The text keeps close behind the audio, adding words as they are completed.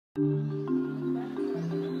Nematodes,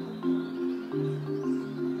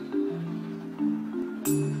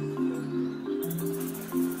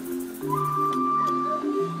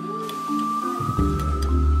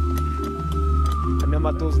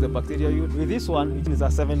 the bacteria use. With this one, it is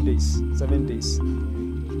 7 days. 7 days.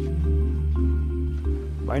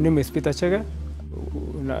 My name is Peter Chege.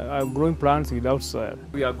 I'm growing plants without soil.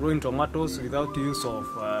 We are growing tomatoes without use of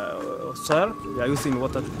soil. We are using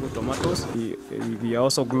water to grow tomatoes. We are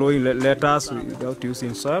also growing lettuce without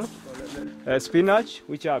using soil. Spinach,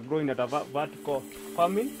 which are growing at a vertical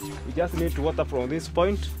farming. We just need to water from this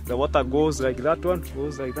point. The water goes like that one,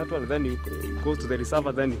 then it goes to the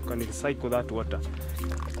reservoir, then you can recycle that water.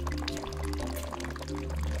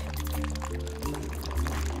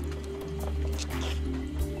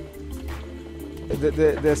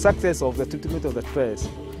 The success of the treatment of the pests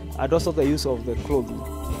and also the use of the clothing.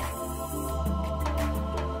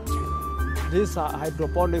 These are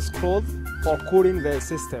hydroponics cloth for cooling the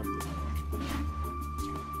system.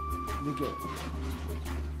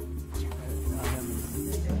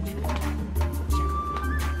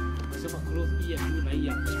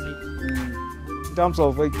 In terms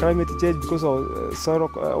of climate change, because of soil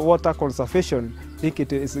water conservation, I think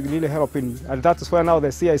it is really helping, and that's why now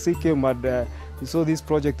the CIC came and so this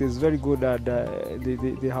project is very good, and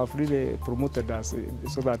they have really promoted us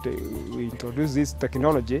so that we introduce this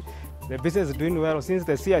technology. The business is doing well. Since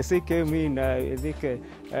the CIC came in, I think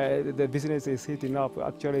the business is hitting up.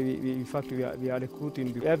 Actually, in fact, we are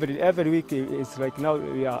recruiting. Every week, it's like now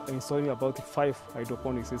we are installing about 5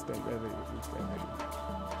 hydroponic systems every week.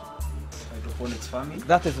 Hydroponics farming?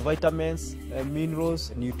 That is vitamins,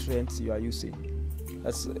 minerals, nutrients you are using.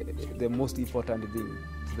 That's the most important thing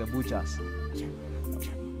to the butchers.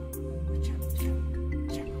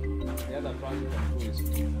 The other part you can do is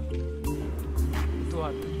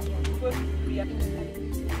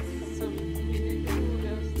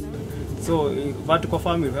so vertical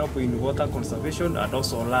farming will help in water conservation and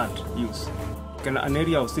also land use. In an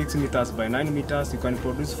area of 6 meters by 9 meters, you can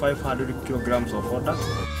produce 500 kilograms of water.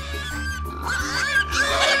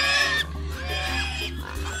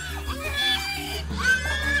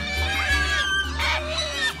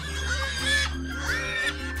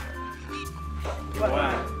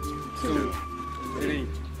 One, 2, 3,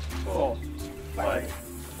 4, 5,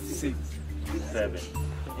 6, 7.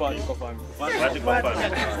 Vertical farming.